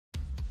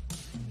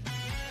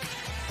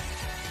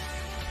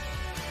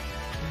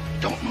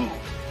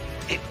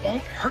It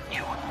won't hurt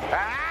you.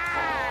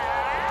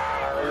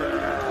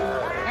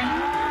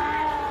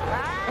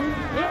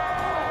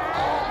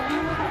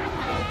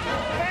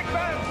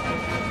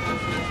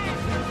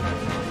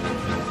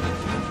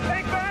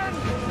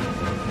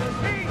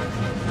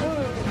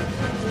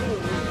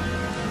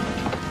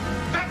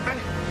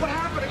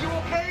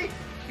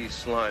 He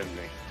slimed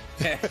me.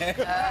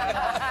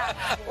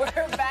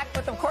 We're back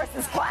with, of course,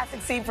 this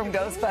classic scene from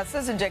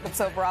Ghostbusters and Jacob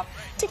Soboroff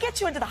to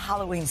get you into the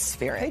Halloween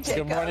spirit. Hey,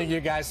 Jacob. Good morning, you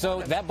guys.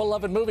 So that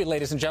beloved movie,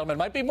 ladies and gentlemen,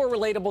 might be more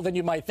relatable than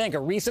you might think. A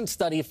recent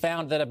study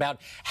found that about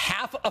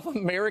half of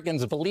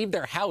Americans believe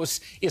their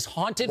house is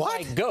haunted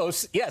by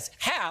ghosts. Yes,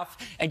 half.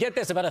 And get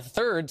this, about a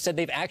third said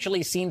they've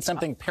actually seen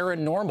something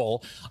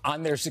paranormal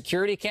on their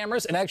security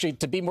cameras. And actually,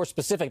 to be more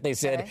specific, they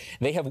said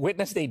they have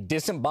witnessed a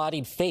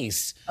disembodied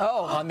face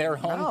on their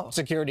home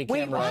security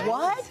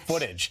camera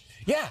footage.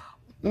 Yeah.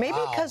 Maybe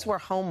because we're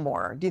home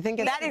more. Do you think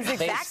that is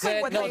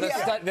exactly what they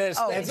said? It's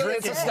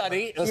a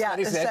study. The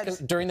study said 'cause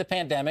during the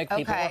pandemic,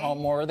 people were home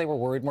more. They were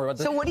worried more about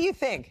the... So what do you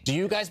think? Do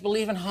you guys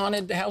believe in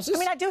haunted houses? I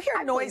mean, I do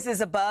hear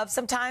noises above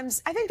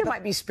sometimes. I think there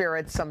might be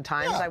spirits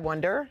sometimes, I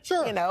wonder.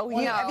 Sure. You know,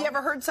 have you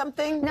ever heard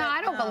something? No,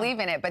 I don't believe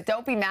in it, but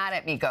don't be mad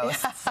at me,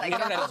 ghosts. Like,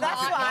 that's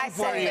why I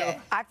say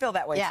I feel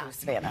that way too,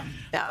 Savannah.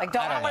 Like,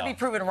 I don't want to be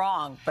proven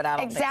wrong, but I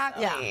don't think so.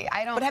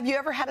 I don't. But have you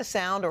ever had a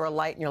sound or a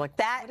light and you're like,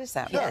 what is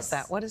that? What is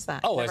that? What is that?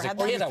 Oh,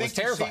 that was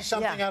terrifying.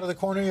 Something out of the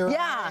corner of your eye?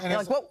 Yeah. You're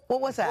like, what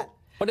was that?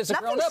 But is it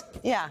grown up?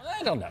 Yeah.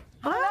 I don't know.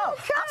 I don't know.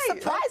 I'm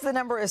surprised the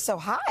number is so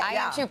high. I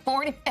am too.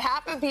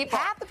 Half the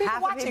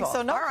people watching.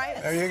 So no. All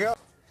right. There you go.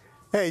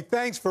 Hey,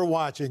 thanks for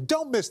watching.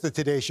 Don't miss the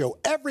Today Show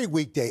every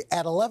weekday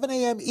at 11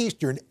 a.m.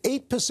 Eastern,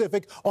 8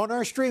 Pacific on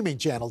our streaming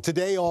channel,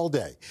 Today All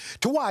Day.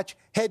 To watch,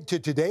 head to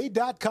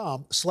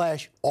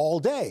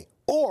today.com/allday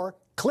or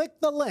click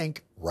the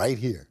link right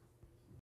here.